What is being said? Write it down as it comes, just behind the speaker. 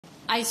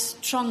I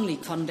strongly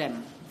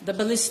condemn the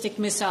ballistic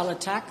missile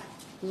attack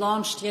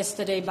launched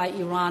yesterday by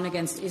Iran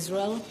against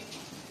Israel.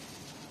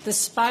 The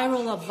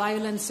spiral of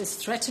violence is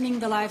threatening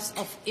the lives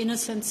of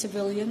innocent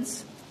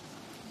civilians.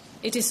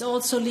 It is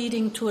also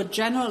leading to a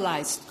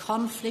generalized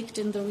conflict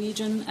in the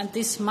region, and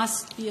this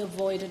must be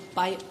avoided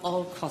by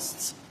all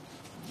costs.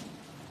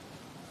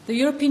 The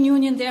European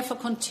Union therefore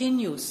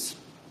continues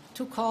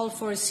to call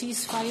for a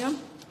ceasefire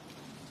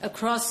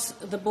across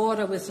the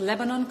border with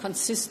Lebanon,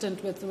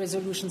 consistent with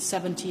Resolution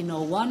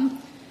 1701,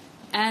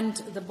 and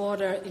the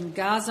border in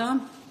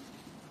Gaza.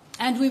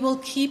 And we will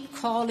keep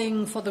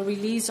calling for the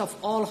release of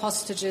all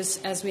hostages,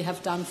 as we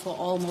have done for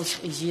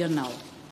almost a year now.